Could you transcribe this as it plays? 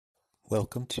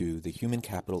Welcome to the Human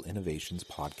Capital Innovations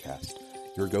Podcast,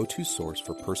 your go-to source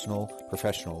for personal,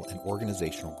 professional, and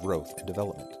organizational growth and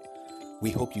development. We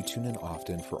hope you tune in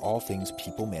often for all things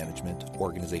people management,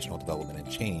 organizational development and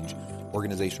change,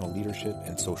 organizational leadership,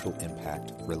 and social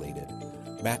impact related.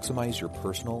 Maximize your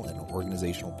personal and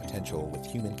organizational potential with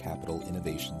Human Capital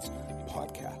Innovations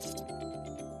Podcast.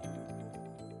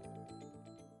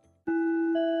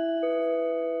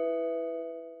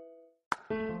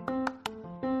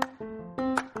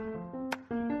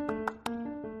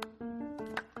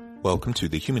 Welcome to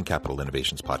the Human Capital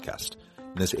Innovations Podcast.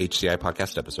 In this HCI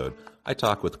podcast episode, I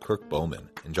talk with Kirk Bowman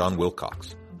and John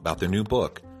Wilcox about their new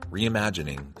book,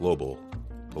 Reimagining Global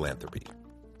Philanthropy.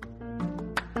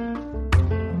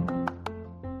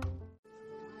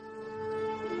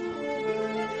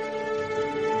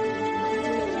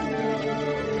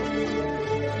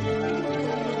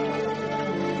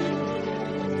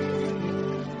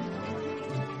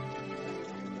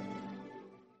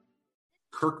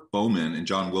 Kirk Bowman and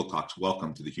John Wilcox,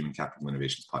 welcome to the Human Capital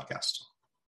Innovations Podcast.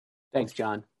 Thanks,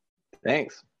 John.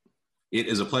 Thanks. It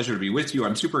is a pleasure to be with you.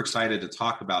 I'm super excited to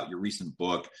talk about your recent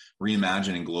book,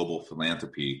 Reimagining Global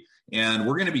Philanthropy. And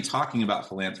we're going to be talking about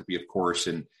philanthropy, of course,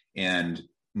 and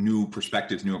new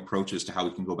perspectives, new approaches to how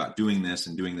we can go about doing this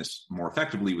and doing this more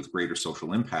effectively with greater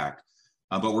social impact.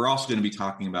 But we're also going to be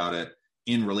talking about it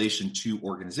in relation to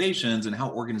organizations and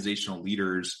how organizational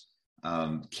leaders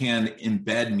can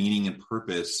embed meaning and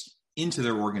purpose into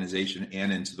their organization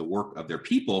and into the work of their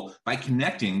people by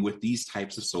connecting with these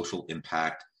types of social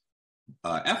impact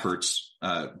efforts,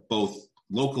 both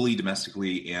locally,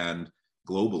 domestically, and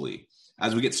globally.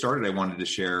 As we get started, I wanted to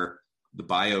share the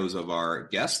bios of our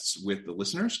guests with the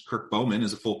listeners. Kirk Bowman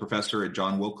is a full professor, and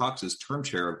John Wilcox is term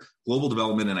chair of Global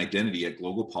Development and Identity at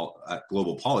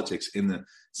Global Politics in the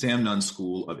Sam Nunn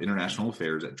School of International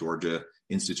Affairs at Georgia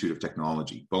Institute of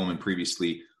Technology. Bowman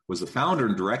previously was the founder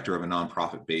and director of a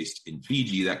nonprofit based in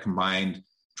Fiji that combined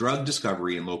drug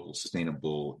discovery and local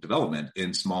sustainable development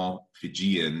in small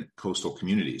Fijian coastal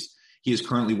communities. He is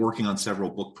currently working on several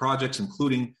book projects,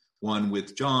 including one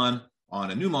with John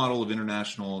on a new model of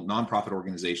international nonprofit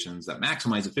organizations that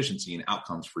maximize efficiency and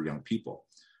outcomes for young people.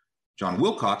 John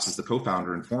Wilcox is the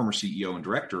co-founder and former CEO and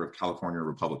director of California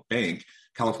Republic Bank.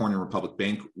 California Republic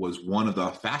Bank was one of the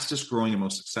fastest growing and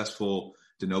most successful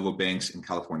de novo banks in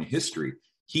California history.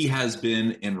 He has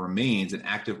been and remains an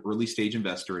active early stage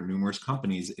investor in numerous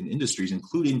companies and industries,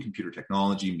 including computer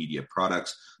technology, media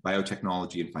products,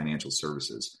 biotechnology, and financial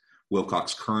services.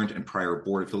 Wilcox's current and prior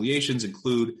board affiliations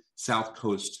include South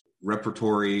Coast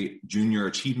Repertory, Junior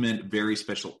Achievement, Very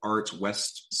Special Arts,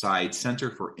 West Side Center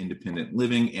for Independent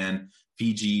Living, and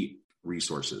Fiji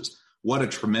Resources. What a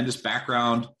tremendous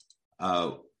background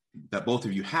that both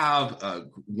of you have,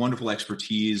 wonderful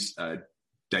expertise,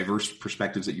 diverse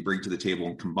perspectives that you bring to the table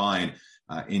and combine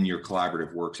in your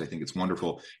collaborative works. I think it's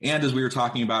wonderful. And as we were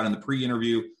talking about in the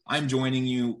pre-interview, I'm joining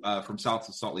you from south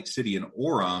of Salt Lake City in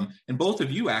Orem. And both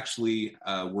of you actually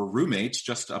were roommates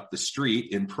just up the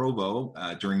street in Provo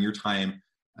during your time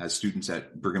as students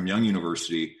at Brigham Young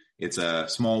University. It's a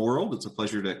small world. It's a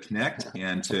pleasure to connect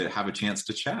and to have a chance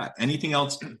to chat. Anything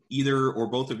else either or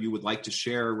both of you would like to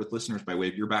share with listeners by way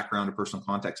of your background or personal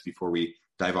context before we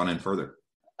dive on in further?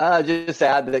 Just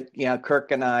add that, Kirk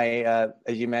and I,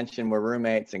 as you mentioned, were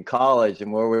roommates in college,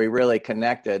 and where we really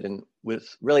connected and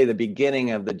was really the beginning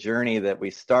of the journey that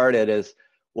we started as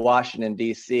Washington,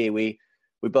 D.C. We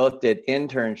both did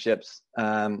internships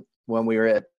when we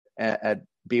were at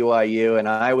BYU, and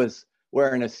I was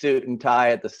wearing a suit and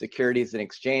tie at the Securities and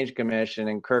Exchange Commission,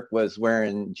 and Kirk was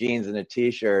wearing jeans and a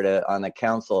T-shirt on the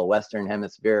Council of Western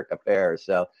Hemispheric Affairs,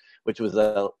 which was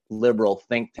a liberal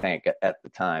think tank at the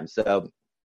time. So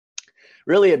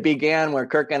really, it began where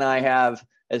Kirk and I have,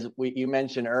 you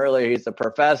mentioned earlier, he's a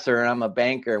professor and I'm a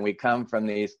banker, and we come from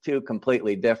these two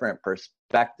completely different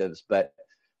perspectives, but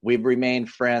we've remained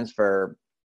friends for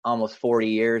almost 40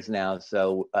 years now.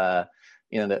 So,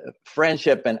 the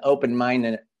friendship and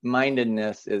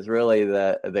open-mindedness is really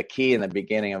the key in the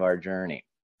beginning of our journey.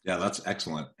 Yeah, that's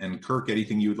excellent. And Kirk,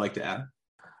 anything you would like to add?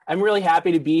 I'm really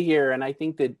happy to be here, and I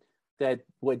think that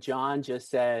what John just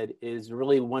said is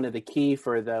really one of the key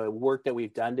for the work that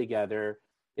we've done together,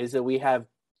 is that we have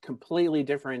completely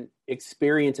different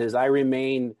experiences. I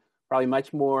remain probably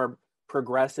much more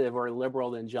progressive or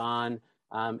liberal than John.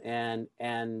 And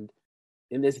in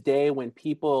this day when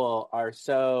people are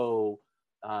so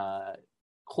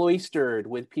cloistered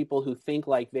with people who think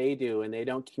like they do and they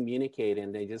don't communicate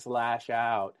and they just lash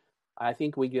out, I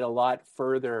think we get a lot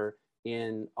further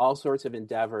in all sorts of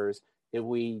endeavors if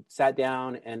we sat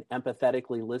down and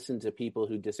empathetically listened to people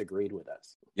who disagreed with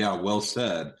us. Yeah, well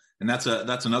said. And that's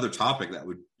another topic that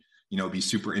would, be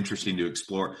super interesting to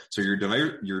explore. So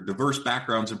your diverse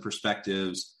backgrounds and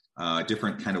perspectives,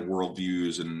 different kind of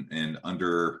worldviews and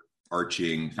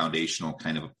underarching foundational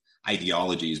kind of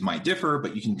ideologies might differ,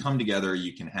 but you can come together,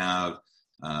 you can have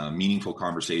meaningful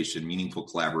conversation, meaningful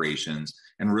collaborations,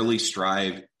 and really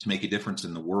strive to make a difference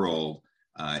in the world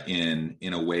in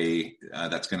a way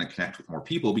that's going to connect with more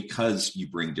people because you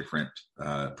bring different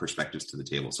perspectives to the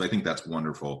table. So I think that's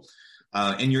wonderful.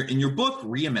 In your book,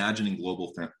 Reimagining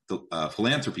Global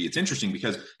Philanthropy, it's interesting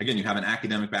because, again, you have an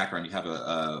academic background, you have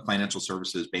a financial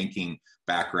services banking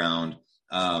background,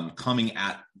 coming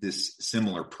at this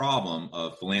similar problem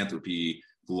of philanthropy,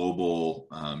 global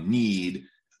need,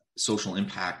 social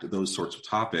impact, those sorts of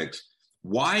topics.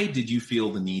 Why did you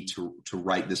feel the need to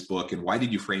write this book, and why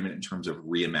did you frame it in terms of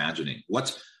reimagining?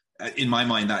 What's, in my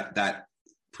mind, that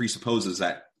presupposes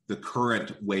that the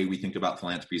current way we think about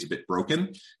philanthropy is a bit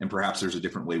broken, and perhaps there's a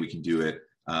different way we can do it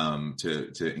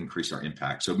to increase our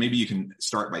impact. So maybe you can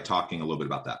start by talking a little bit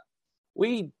about that.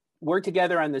 We worked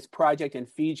together on this project in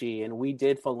Fiji, and we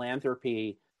did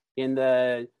philanthropy in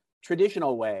the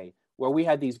traditional way, where we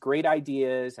had these great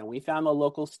ideas and we found the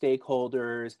local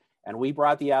stakeholders and we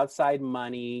brought the outside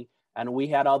money and we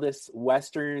had all this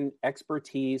Western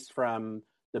expertise from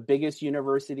the biggest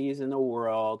universities in the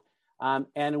world.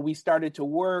 And we started to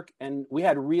work, and we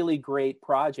had really great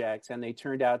projects, and they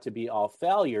turned out to be all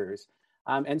failures.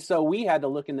 And so we had to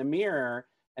look in the mirror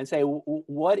and say,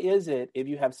 what is it, if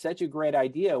you have such a great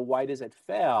idea, why does it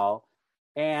fail?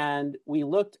 And we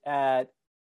looked at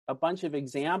a bunch of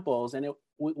examples, and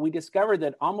we discovered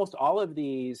that almost all of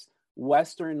these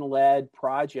Western-led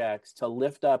projects to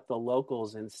lift up the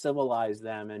locals and civilize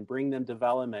them and bring them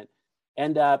development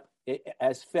end up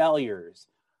as failures.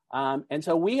 And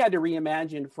so we had to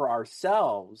reimagine for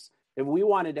ourselves if we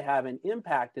wanted to have an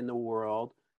impact in the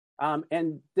world.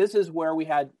 And this is where we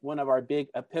had one of our big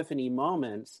epiphany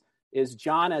moments, is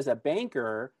John, as a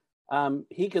banker,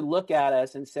 he could look at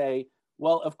us and say,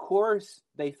 well, of course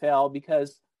they fail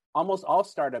because almost all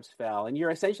startups fail. And you're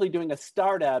essentially doing a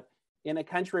startup in a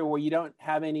country where you don't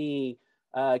have any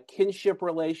kinship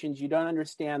relations, you don't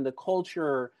understand the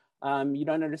culture, you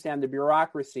don't understand the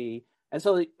bureaucracy. And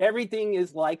so everything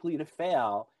is likely to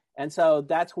fail. And so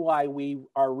that's why we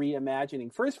are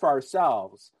reimagining, first for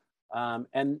ourselves,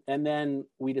 and then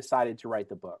we decided to write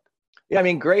the book. Yeah, I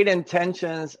mean, great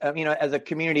intentions. As a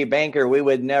community banker, we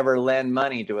would never lend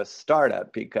money to a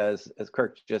startup because, as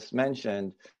Kirk just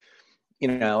mentioned,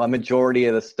 a majority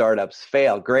of the startups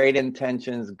fail. Great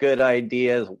intentions, good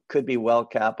ideas, could be well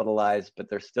capitalized, but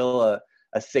there's still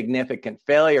a significant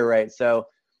failure rate. So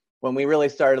when we really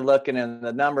started looking at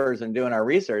the numbers and doing our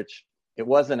research, it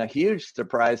wasn't a huge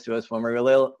surprise to us when we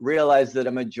realized that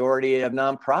a majority of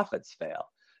nonprofits fail.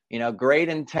 Great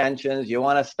intentions. You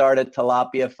want to start a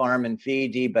tilapia farm in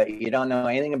Fiji, but you don't know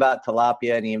anything about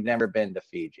tilapia and you've never been to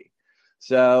Fiji.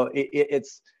 So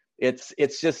it's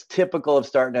just typical of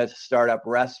starting a startup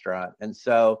restaurant. And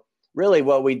so really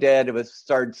what we did was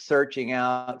start searching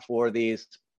out for these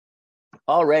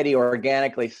already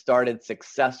organically started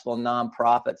successful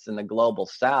nonprofits in the global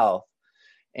South.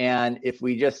 And if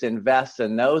we just invest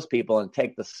in those people and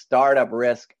take the startup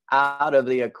risk out of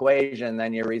the equation,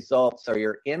 then your results or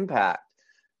your impact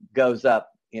goes up,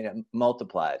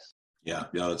 multiplies. Yeah,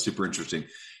 that's super interesting.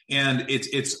 And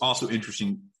it's also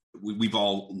interesting. We've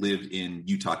all lived in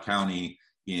Utah County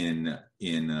in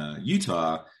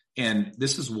Utah, and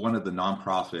this is one of the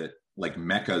nonprofit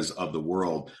meccas of the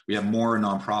world. We have more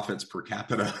nonprofits per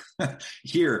capita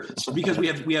here because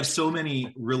we have so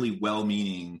many really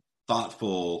well-meaning,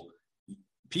 thoughtful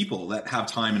people that have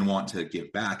time and want to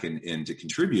give back and to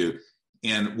contribute.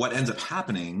 And what ends up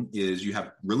happening is you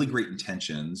have really great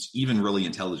intentions, even really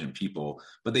intelligent people,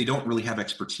 but they don't really have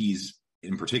expertise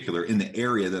in particular in the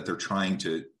area that they're trying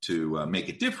to make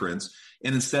a difference.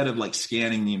 And instead of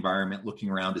scanning the environment, looking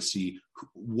around to see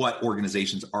what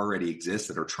organizations already exist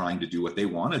that are trying to do what they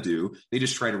want to do, they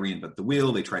just try to reinvent the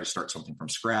wheel. They try to start something from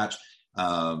scratch.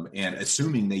 And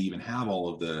assuming they even have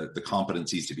all of the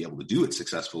competencies to be able to do it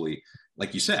successfully.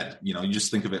 Like you said, you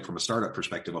just think of it from a startup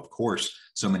perspective. Of course,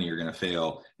 so many are going to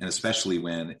fail. And especially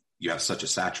when you have such a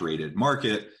saturated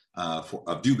market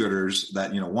of do-gooders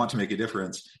that, want to make a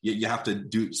difference, you have to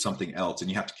do something else, and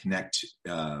you have to connect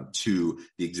to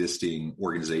the existing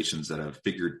organizations that have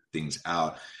figured things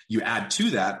out. You add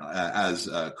to that, as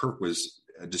Kirk was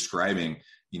describing,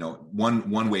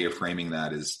 one way of framing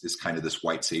that is kind of this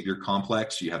white savior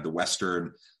complex. You have the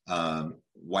Western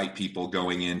white people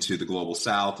going into the global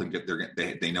South and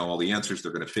they know all the answers.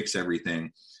 They're going to fix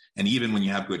everything. And even when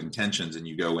you have good intentions and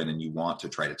you go in and you want to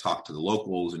try to talk to the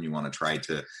locals and you want to try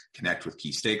to connect with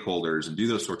key stakeholders and do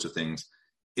those sorts of things,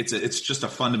 it's just a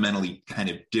fundamentally kind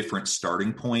of different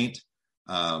starting point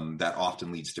that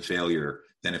often leads to failure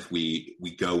than if we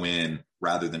go in,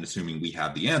 rather than assuming we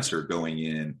have the answer, going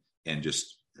in and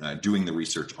just doing the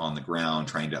research on the ground,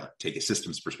 trying to take a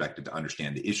systems perspective to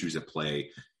understand the issues at play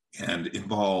and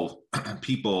involve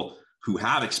people who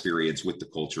have experience with the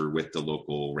culture, with the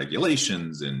local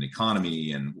regulations and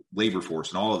economy and labor force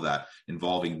and all of that,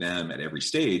 involving them at every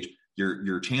stage.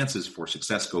 Your chances for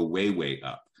success go way, way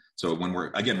up. So when we're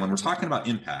talking about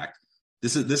impact,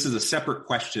 this is a separate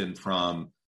question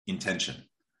from intention.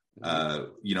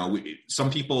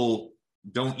 Some people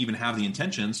don't even have the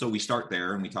intention, so we start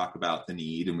there and we talk about the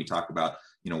need and we talk about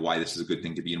why this is a good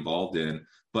thing to be involved in.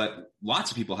 But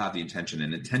lots of people have the intention,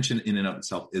 and intention in and of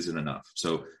itself isn't enough.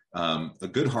 So a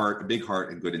good heart, a big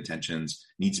heart, and good intentions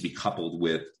needs to be coupled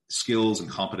with skills and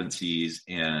competencies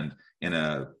and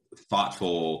a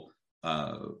thoughtful,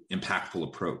 impactful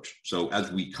approach. So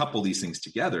as we couple these things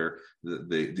together,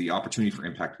 the opportunity for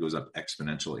impact goes up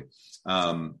exponentially.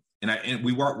 And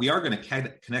we are going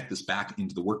to connect this back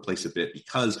into the workplace a bit,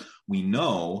 because we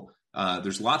know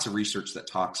there's lots of research that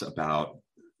talks about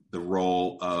the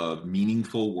role of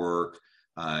meaningful work,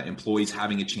 employees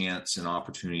having a chance and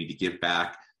opportunity to give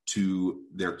back to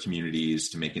their communities,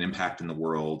 to make an impact in the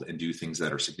world and do things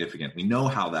that are significant. We know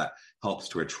how that helps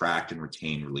to attract and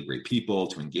retain really great people,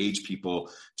 to engage people,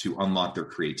 to unlock their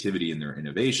creativity and their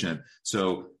innovation.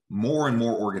 So more and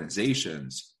more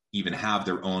organizations even have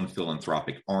their own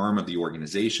philanthropic arm of the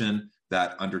organization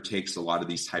that undertakes a lot of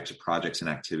these types of projects and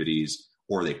activities,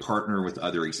 or they partner with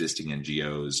other existing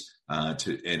NGOs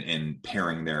and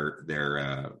pairing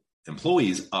their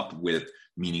employees up with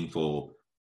meaningful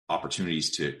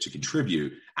opportunities to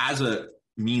contribute as a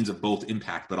means of both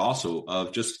impact, but also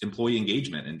of just employee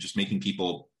engagement and just making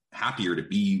people happier to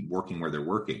be working where they're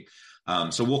working.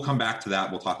 So we'll come back to that.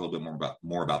 We'll talk a little bit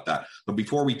more about that. But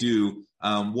before we do,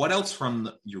 what else from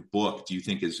your book do you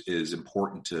think is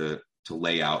important to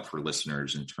lay out for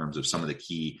listeners in terms of some of the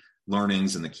key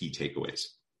learnings and the key takeaways?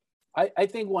 I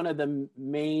think one of the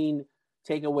main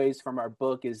takeaways from our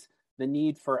book is the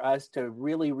need for us to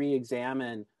really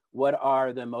re-examine what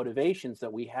are the motivations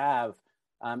that we have,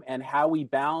 and how we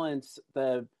balance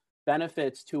the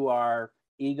benefits to our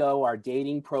ego, our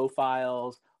dating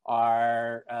profiles,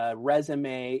 our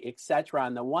resume, etc.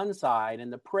 on the one side,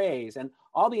 and the praise and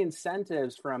all the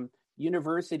incentives from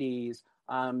universities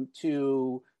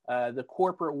to the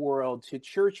corporate world to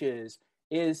churches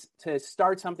is to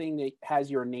start something that has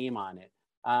your name on it,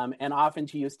 and often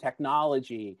to use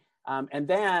technology. And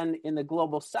then in the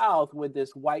global South, with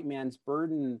this white man's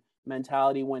burden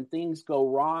mentality, when things go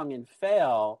wrong and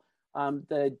fail,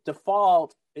 the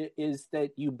default is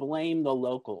that you blame the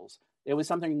locals. There was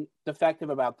something defective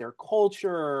about their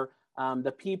culture.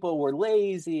 The people were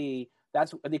lazy.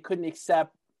 They couldn't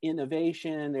accept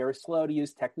innovation. They were slow to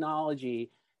use technology.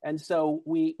 And so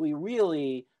we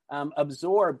really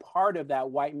absorb part of that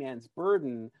white man's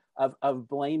burden of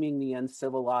blaming the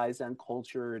uncivilized,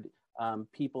 uncultured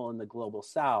people in the global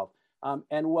South.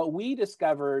 And what we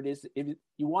discovered is, if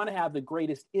you want to have the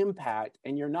greatest impact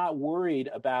and you're not worried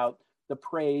about the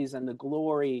praise and the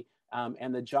glory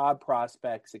and the job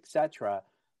prospects, etc.,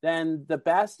 then the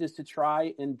best is to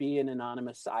try and be an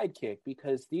anonymous sidekick,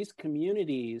 because these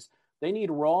communities, they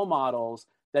need role models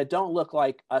that don't look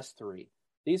like us three.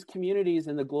 These communities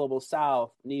in the global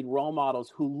South need role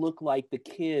models who look like the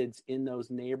kids in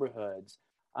those neighborhoods.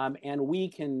 And we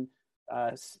can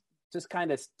just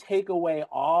kind of take away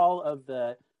all of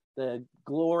the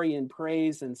glory and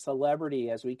praise and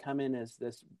celebrity as we come in as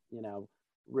this,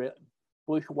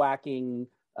 bushwhacking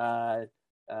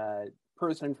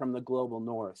person from the global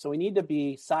North. So we need to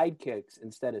be sidekicks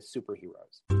instead of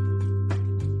superheroes.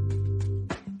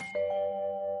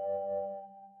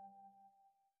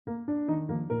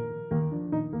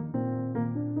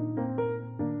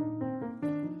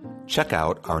 Check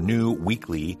out our new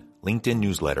weekly LinkedIn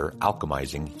newsletter,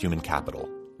 Alchemizing Human Capital,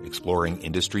 exploring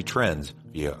industry trends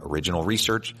via original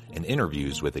research and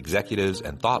interviews with executives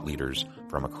and thought leaders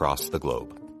from across the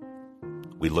globe.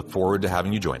 We look forward to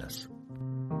having you join us.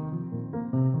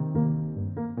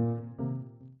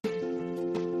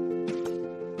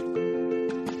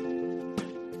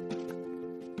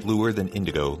 Bluer Than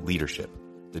Indigo Leadership,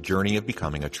 the journey of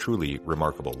becoming a truly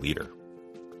remarkable leader.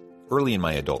 Early in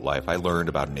my adult life, I learned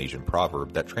about an Asian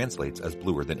proverb that translates as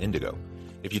bluer than indigo.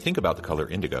 If you think about the color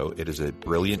indigo, it is a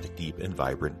brilliant, deep, and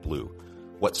vibrant blue,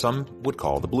 what some would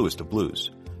call the bluest of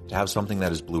blues. To have something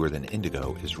that is bluer than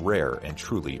indigo is rare and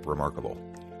truly remarkable.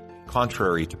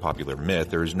 Contrary to popular myth,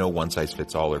 there is no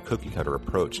one-size-fits-all or cookie-cutter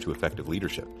approach to effective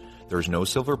leadership. There is no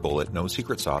silver bullet, no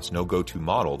secret sauce, no go-to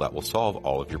model that will solve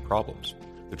all of your problems.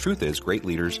 The truth is, great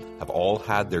leaders have all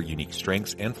had their unique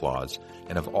strengths and flaws,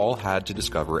 and have all had to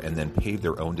discover and then pave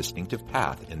their own distinctive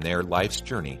path in their life's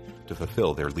journey to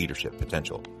fulfill their leadership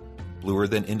potential. Bluer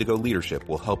Than Indigo Leadership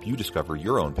will help you discover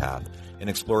your own path and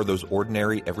explore those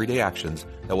ordinary, everyday actions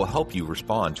that will help you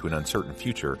respond to an uncertain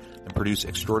future and produce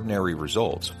extraordinary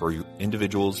results for you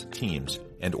individuals, teams,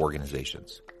 and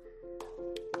organizations.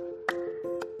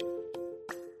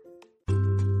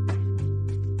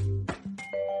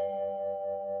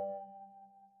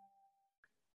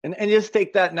 And just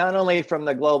take that not only from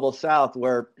the global south,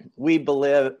 where we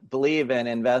believe in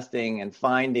investing and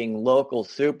finding local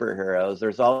superheroes.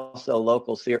 There's also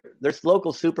local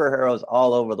superheroes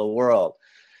all over the world,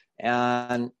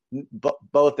 and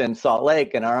both in Salt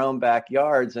Lake and our own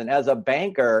backyards. And as a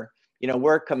banker,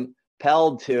 we're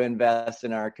compelled to invest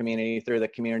in our community through the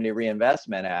Community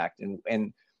Reinvestment Act.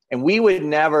 And we would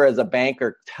never, as a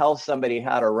banker, tell somebody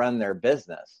how to run their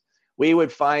business. We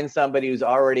would find somebody who's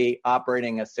already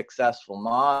operating a successful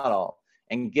model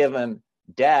and give them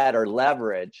debt or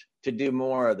leverage to do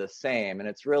more of the same. And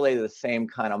it's really the same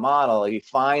kind of model. You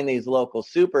find these local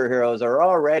superheroes are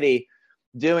already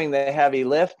doing the heavy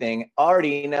lifting,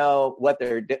 already know what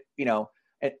they're,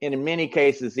 and in many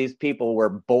cases, these people were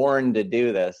born to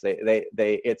do this.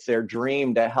 It's their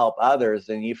dream to help others.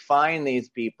 And you find these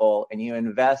people and you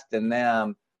invest in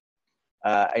them,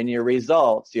 and your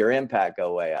results, your impact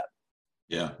go way up.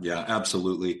 Yeah,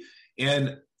 absolutely.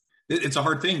 And it's a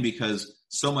hard thing because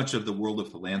so much of the world of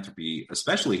philanthropy,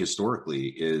 especially historically,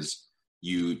 is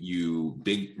you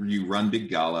run big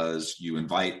galas, you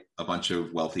invite a bunch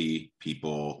of wealthy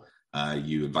people,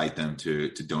 you invite them to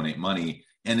donate money,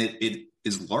 and it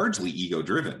is largely ego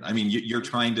driven. I mean, you're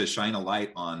trying to shine a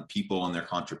light on people and their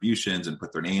contributions and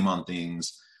put their name on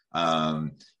things.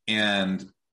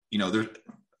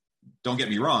 Don't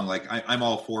get me wrong, like I'm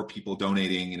all for people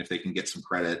donating, and if they can get some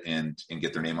credit and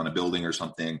get their name on a building or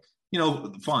something,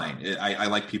 fine. I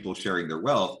like people sharing their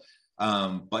wealth.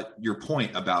 But your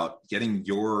point about getting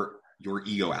your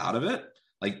ego out of it,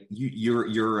 like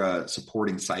you're a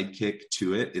supporting sidekick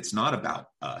to it. It's not about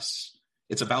us.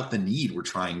 It's about the need we're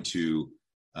trying to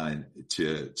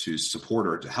support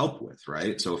or to help with,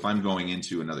 right? So if I'm going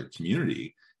into another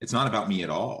community, it's not about me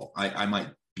at all. I might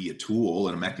be a tool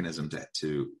and a mechanism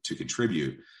to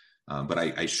contribute, but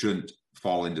I shouldn't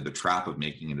fall into the trap of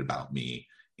making it about me.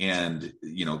 And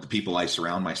the people I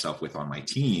surround myself with on my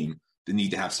team, they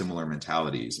need to have similar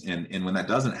mentalities. And when that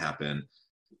doesn't happen,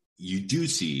 you do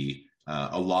see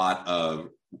a lot of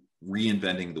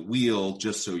reinventing the wheel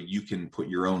just so you can put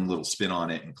your own little spin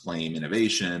on it and claim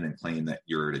innovation and claim that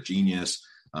you're a genius.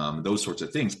 Those sorts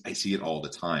of things. I see it all the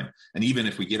time. And even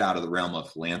if we get out of the realm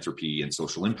of philanthropy and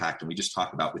social impact, and we just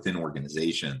talk about within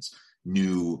organizations,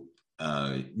 new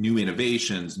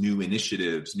innovations, new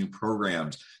initiatives, new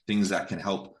programs, things that can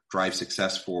help drive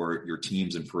success for your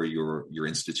teams and for your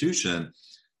institution.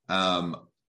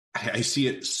 I see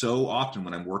it so often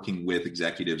when I'm working with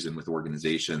executives and with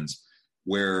organizations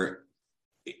where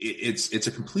it's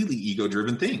a completely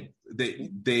ego-driven thing.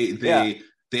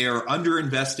 They are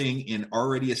underinvesting in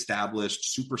already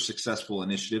established, super successful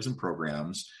initiatives and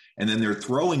programs, and then they're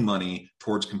throwing money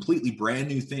towards completely brand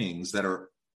new things that are,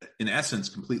 in essence,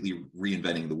 completely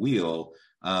reinventing the wheel,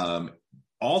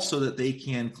 all so that they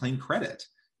can claim credit.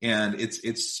 And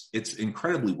it's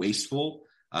incredibly wasteful.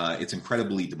 It's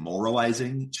incredibly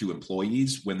demoralizing to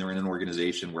employees when they're in an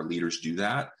organization where leaders do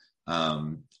that.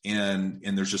 And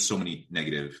there's just so many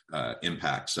negative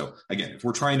impacts. So again, if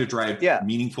we're trying to drive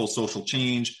meaningful social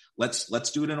change,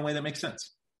 let's do it in a way that makes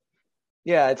sense.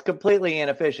 Yeah, it's completely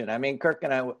inefficient. I mean, Kirk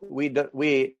and I,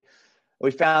 we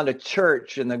found a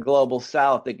church in the global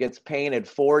south that gets painted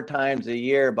 4 times a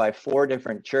year by 4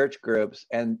 different church groups,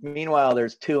 and meanwhile,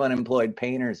 there's 2 unemployed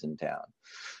painters in town.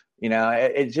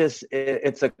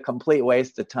 It's a complete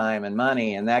waste of time and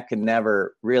money, and that can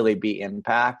never really be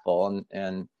impactful.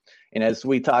 And as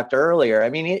we talked earlier, I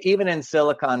mean, even in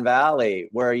Silicon Valley,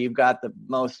 where you've got the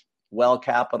most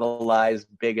well-capitalized,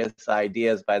 biggest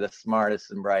ideas by the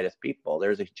smartest and brightest people,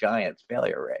 there's a giant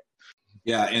failure rate.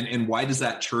 Yeah, and why does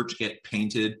that church get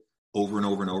painted over and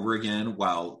over and over again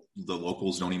while the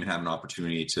locals don't even have an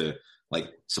opportunity to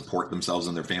support themselves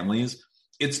and their families?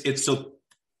 It's so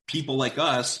people like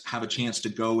us have a chance to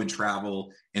go and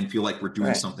travel and feel like we're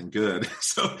doing something good.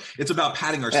 So it's about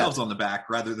patting ourselves on the back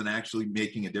rather than actually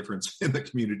making a difference in the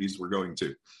communities we're going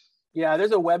to. Yeah,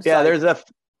 there's a website. Yeah, there's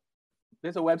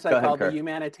a website called the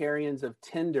Humanitarians of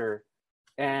Tinder,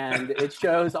 and it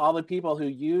shows all the people who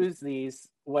use these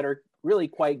what are really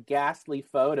quite ghastly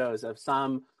photos of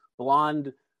some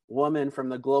blonde woman from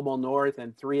the global north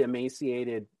and three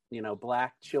emaciated,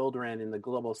 black children in the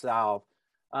global south.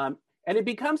 And it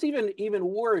becomes even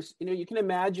worse. You can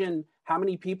imagine how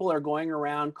many people are going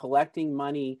around collecting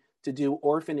money to do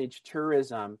orphanage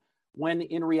tourism, when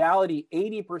in reality,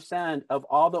 80% of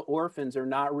all the orphans are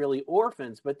not really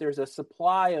orphans, but there's a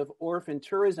supply of orphan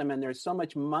tourism, and there's so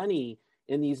much money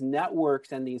in these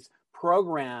networks and these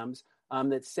programs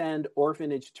that send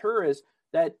orphanage tourists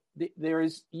that there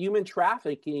is human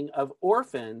trafficking of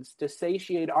orphans to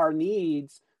satiate our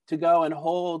needs to go and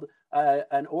hold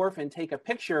an orphan, take a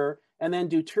picture, and then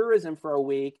do tourism for a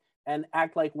week and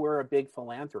act like we're a big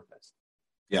philanthropist.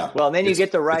 Yeah. Well, then you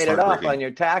get to write it off on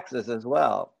your taxes as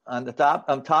well. On top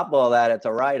of all that, it's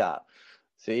a write-off.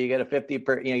 So you get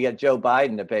you get Joe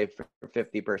Biden to pay for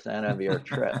 50% of your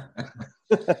trip.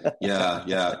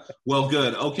 Yeah. Well,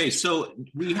 good. Okay, so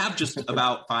we have just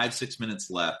about 5-6 minutes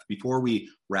left before we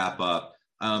wrap up.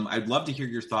 I'd love to hear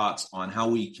your thoughts on how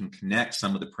we can connect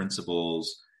some of the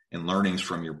principles and learnings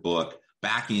from your book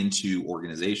back into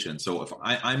organizations. So if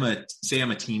I'm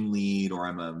a team lead, or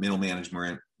I'm a middle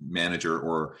manager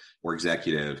or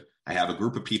executive, I have a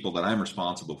group of people that I'm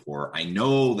responsible for. I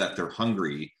know that they're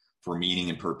hungry for meaning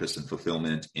and purpose and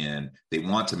fulfillment, and they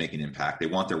want to make an impact. They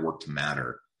want their work to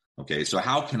matter. Okay, so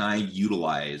how can I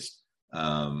utilize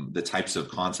the types of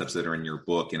concepts that are in your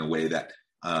book in a way that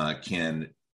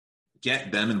can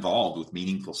get them involved with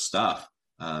meaningful stuff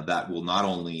that will not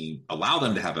only allow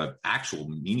them to have an actual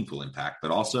meaningful impact, but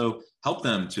also help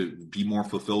them to be more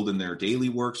fulfilled in their daily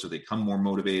work, so they come more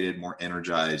motivated, more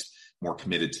energized, more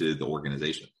committed to the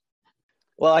organization?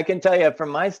 Well, I can tell you from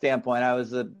my standpoint, I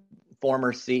was a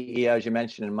former CEO, as you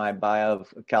mentioned in my bio,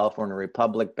 of California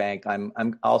Republic Bank. I'm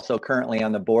also currently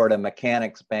on the board of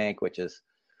Mechanics Bank, which is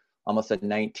almost a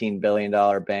 $19 billion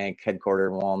bank headquartered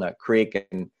in Walnut Creek.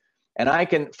 And I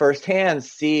can firsthand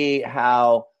see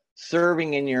how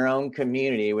serving in your own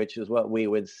community, which is what we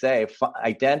would say,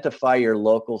 identify your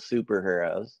local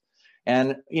superheroes.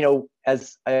 And,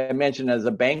 as I mentioned, as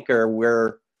a banker,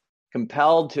 we're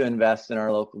compelled to invest in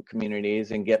our local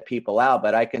communities and get people out.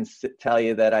 But I can tell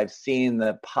you that I've seen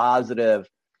the positive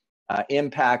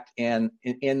impact in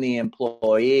the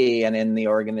employee and in the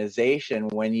organization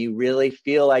when you really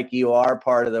feel like you are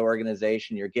part of the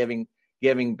organization. You're giving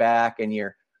back, and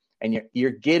you're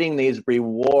getting these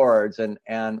rewards. And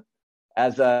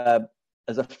as a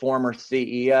former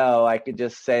CEO, I could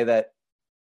just say that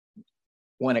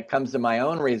when it comes to my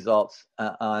own results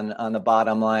on the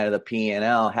bottom line of the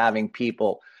P&L, having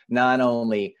people not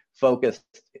only focused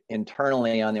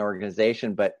internally on the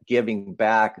organization, but giving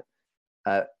back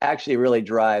actually really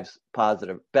drives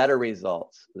better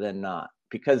results than not.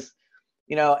 Because,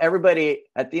 everybody,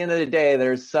 at the end of the day,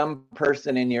 there's some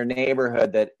person in your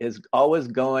neighborhood that is always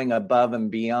going above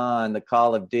and beyond the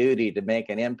call of duty to make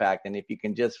an impact. And if you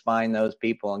can just find those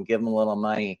people and give them a little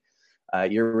money,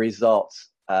 your results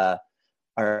are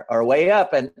way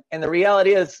up. And the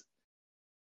reality is,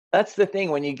 that's the thing.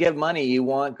 When you give money, you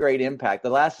want great impact. The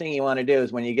last thing you want to do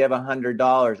is when you give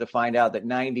 $100 to find out that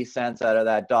 90 cents out of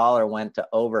that dollar went to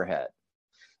overhead,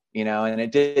 and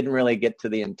it didn't really get to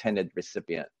the intended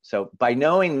recipient. So by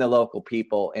knowing the local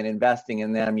people and investing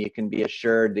in them, you can be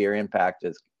assured that your impact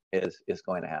is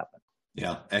going to happen.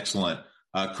 Yeah, excellent.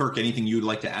 Kirk, anything you'd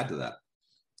like to add to that?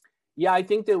 Yeah, I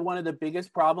think that one of the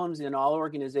biggest problems in all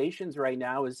organizations right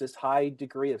now is this high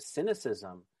degree of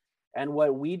cynicism. And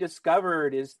what we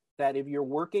discovered is that if you're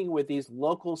working with these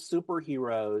local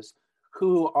superheroes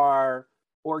who are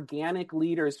organic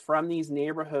leaders from these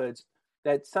neighborhoods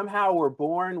that somehow were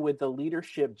born with the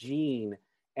leadership gene,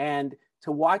 and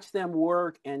to watch them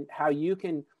work and how you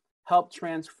can help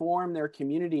transform their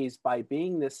communities by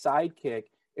being this sidekick,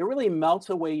 it really melts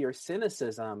away your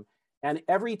cynicism. And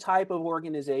every type of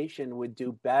organization would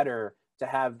do better to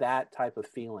have that type of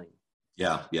feeling.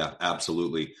 Yeah,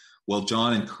 absolutely. Well,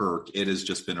 John and Kirk, it has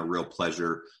just been a real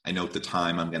pleasure. I know at the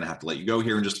time I'm going to have to let you go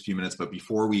here in just a few minutes, but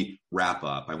before we wrap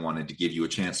up, I wanted to give you a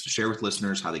chance to share with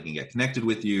listeners how they can get connected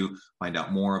with you, find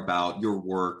out more about your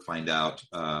work, find out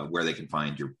where they can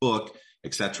find your book,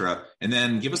 etc. And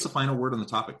then give us the final word on the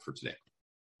topic for today.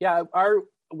 Yeah, our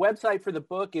website for the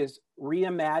book is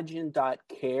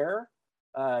reimagine.care.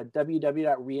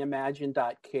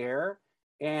 www.reimagine.care.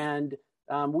 And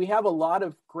we have a lot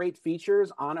of great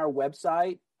features on our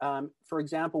website. For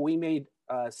example, we made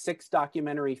 6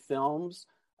 documentary films,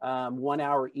 1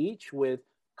 hour each, with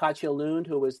Katja Lund,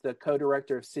 who was the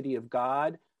co-director of City of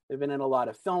God. They've been in a lot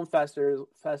of film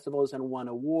festivals and won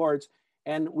awards.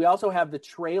 And we also have the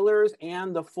trailers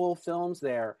and the full films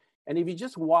there. And if you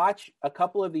just watch a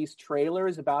couple of these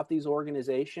trailers about these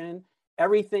organizations,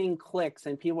 everything clicks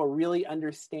and people really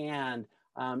understand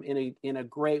in a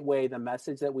great way the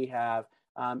message that we have.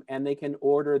 And they can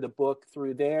order the book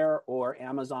through there or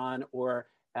Amazon or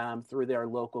through their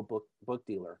local book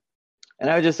dealer. And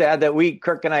I would just add that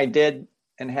Kirk and I did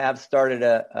and have started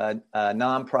a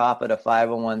nonprofit, a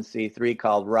 501c3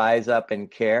 called Rise Up and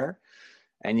Care.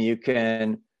 And you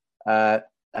can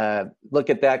look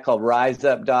at that, called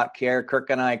riseup.care. Kirk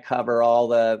and I cover all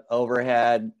the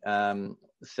overhead.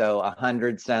 So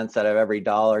 100 cents out of every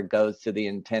dollar goes to the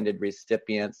intended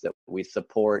recipients that we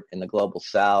support in the Global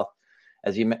South.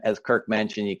 As Kirk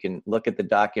mentioned, you can look at the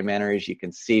documentaries. You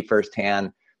can see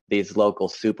firsthand these local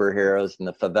superheroes in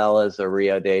the favelas of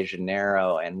Rio de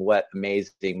Janeiro and what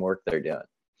amazing work they're doing.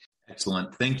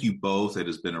 Excellent. Thank you both. It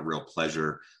has been a real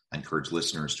pleasure. I encourage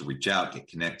listeners to reach out, get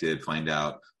connected, find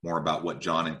out more about what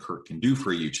John and Kirk can do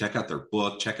for you. Check out their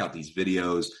book, check out these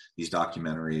videos, these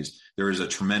documentaries. There is a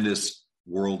tremendous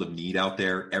world of need out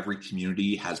there. Every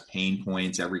community has pain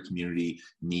points. Every community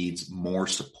needs more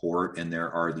support. And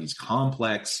there are these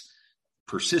complex,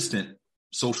 persistent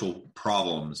social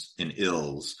problems and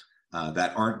ills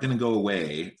that aren't going to go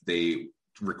away. They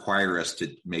require us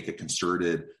to make a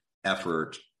concerted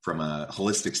effort from a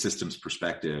holistic systems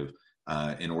perspective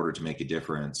in order to make a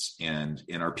difference. And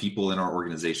our people in our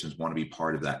organizations want to be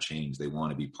part of that change. They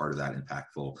want to be part of that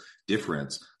impactful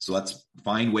difference. So let's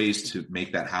find ways to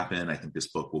make that happen. I think this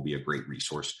book will be a great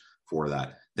resource for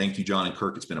that. Thank you, John and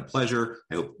Kirk. It's been a pleasure.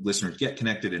 I hope listeners get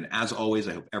connected. And as always,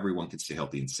 I hope everyone can stay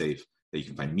healthy and safe, that you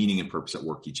can find meaning and purpose at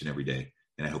work each and every day.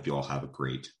 And I hope you all have a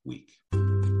great week.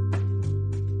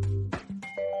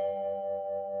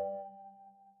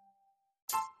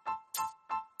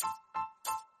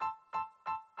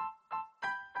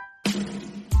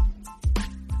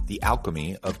 The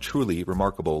alchemy of truly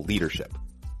remarkable leadership.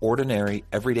 Ordinary,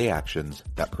 everyday actions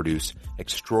that produce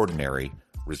extraordinary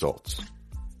results.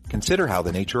 Consider how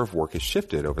the nature of work has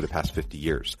shifted over the past 50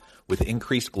 years. With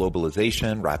increased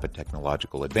globalization, rapid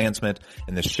technological advancement,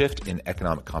 and the shift in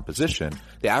economic composition,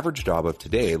 the average job of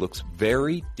today looks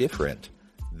very different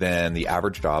than the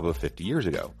average job of 50 years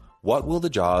ago. What will the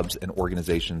jobs and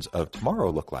organizations of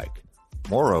tomorrow look like?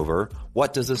 Moreover,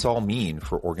 what does this all mean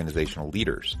for organizational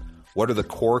leaders? What are the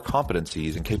core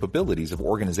competencies and capabilities of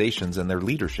organizations and their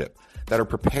leadership that are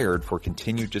prepared for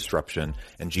continued disruption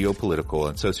and geopolitical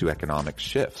and socioeconomic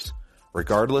shifts?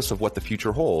 Regardless of what the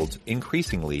future holds,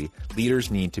 increasingly,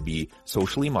 leaders need to be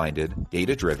socially minded,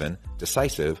 data-driven,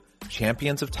 decisive,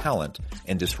 champions of talent,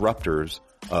 and disruptors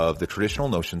of the traditional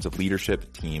notions of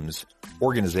leadership, teams,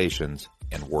 organizations,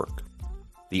 and work.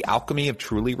 The alchemy of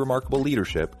truly remarkable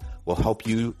leadership will help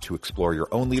you to explore your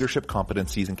own leadership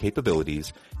competencies and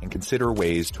capabilities and consider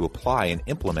ways to apply and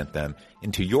implement them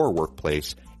into your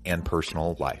workplace and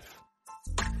personal life.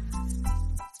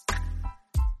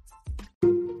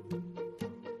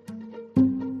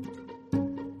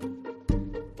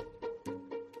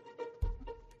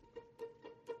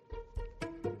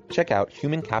 Check out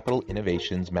Human Capital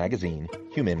Innovations magazine,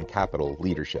 Human Capital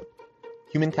Leadership.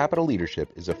 Human Capital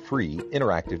Leadership is a free,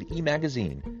 interactive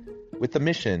e-magazine with the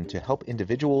mission to help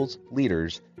individuals,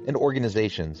 leaders, and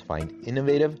organizations find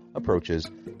innovative approaches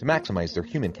to maximize their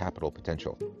human capital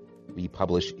potential. We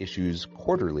publish issues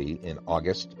quarterly in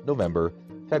August, November,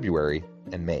 February,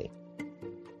 and May.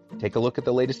 Take a look at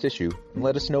the latest issue and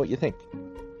let us know what you think.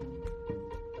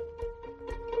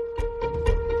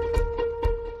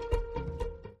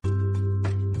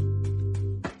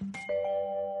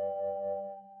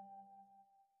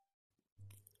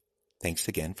 Thanks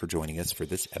again for joining us for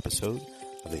this episode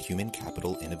of the Human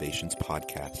Capital Innovations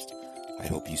Podcast. I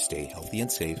hope you stay healthy and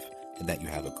safe and that you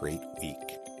have a great week.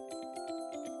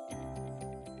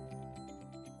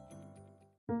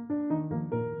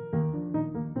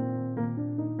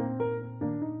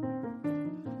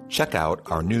 Check out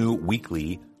our new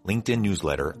weekly LinkedIn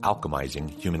newsletter, Alchemizing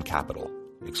Human Capital,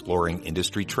 exploring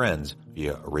industry trends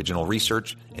via original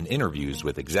research and interviews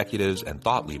with executives and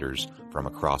thought leaders from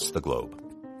across the globe.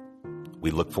 We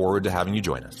look forward to having you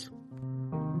join us.